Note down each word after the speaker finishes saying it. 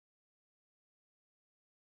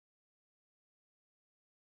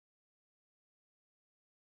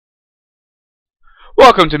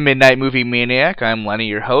Welcome to Midnight Movie Maniac. I'm Lenny,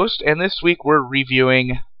 your host, and this week we're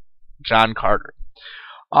reviewing John Carter.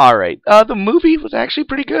 Alright, the movie was actually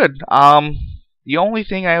pretty good. The only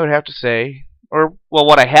thing I would have to say,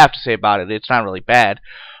 what I have to say about it, it's not really bad.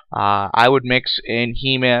 I would mix in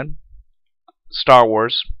He-Man, Star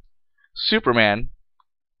Wars, Superman,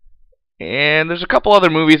 and there's a couple other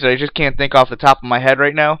movies that I just can't think off the top of my head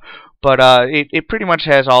right now, but it pretty much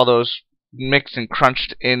has all those mixed and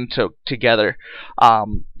crunched together.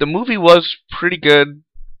 The movie was pretty good.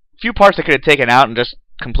 A few parts I could have taken out and just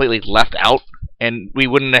completely left out, and we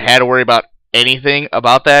wouldn't have had to worry about anything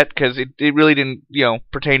about that because it really didn't,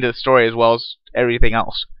 pertain to the story as well as everything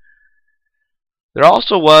else. There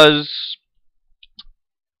also was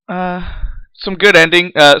some good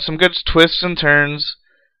some good twists and turns.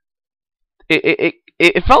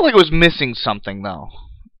 It felt like it was missing something though.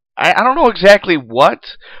 I don't know exactly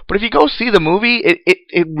what, but if you go see the movie,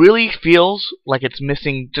 it really feels like it's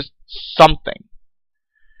missing just something,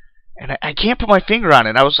 and I can't put my finger on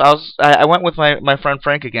it. I went with my friend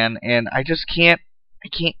Frank again, and I just can't.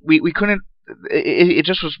 We couldn't. It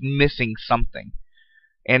just was missing something,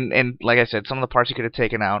 and like I said, some of the parts you could have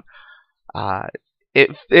taken out.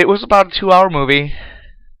 It was about a 2-hour movie.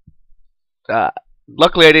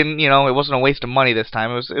 Luckily, I didn't. It wasn't a waste of money this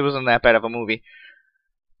time. It wasn't that bad of a movie.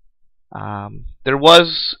 There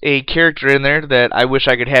was a character in there that I wish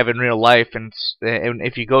I could have in real life, and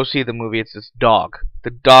if you go see the movie, it's this dog. The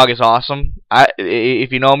dog is awesome.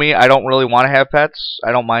 If you know me, I don't really want to have pets.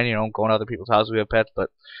 I don't mind, going to other people's houses we have pets, but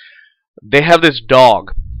they have this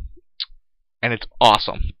dog, and it's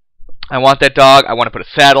awesome. I want that dog. I want to put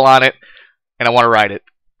a saddle on it, and I want to ride it,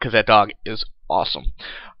 because that dog is awesome.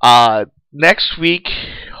 Next week,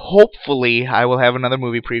 hopefully, I will have another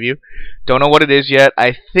movie preview. Don't know what it is yet.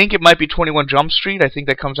 I think it might be 21 Jump Street. I think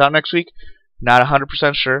that comes out next week. Not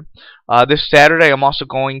 100% sure. This Saturday, I'm also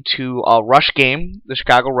going to a Rush game, the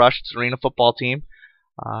Chicago Rush. It's an arena football team.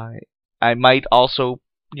 I might also,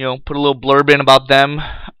 put a little blurb in about them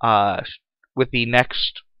with the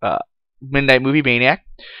next Midnight Movie Maniac.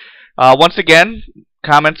 Once again,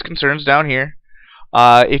 comments, concerns down here.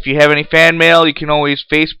 If you have any fan mail, you can always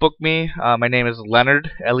Facebook me. My name is Leonard,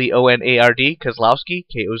 Leonard Kozlowski,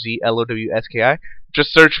 Kozlowski.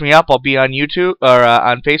 Just search me up. I'll be on YouTube or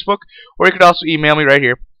on Facebook, or you could also email me right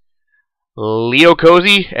here,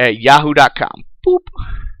 leokozy@yahoo.com. Boop.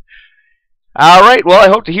 All right. Well, I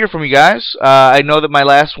hope to hear from you guys. I know that my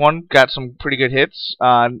last one got some pretty good hits.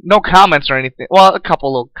 No comments or anything. Well, a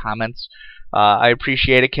couple little comments. I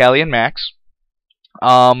appreciate it, Callie and Max.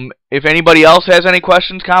 If anybody else has any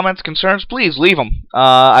questions, comments, concerns, please leave them.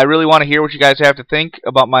 I really want to hear what you guys have to think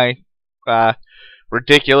about my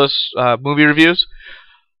ridiculous movie reviews.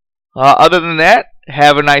 Other than that,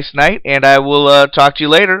 have a nice night, and I will talk to you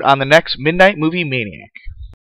later on the next Midnight Movie Maniac.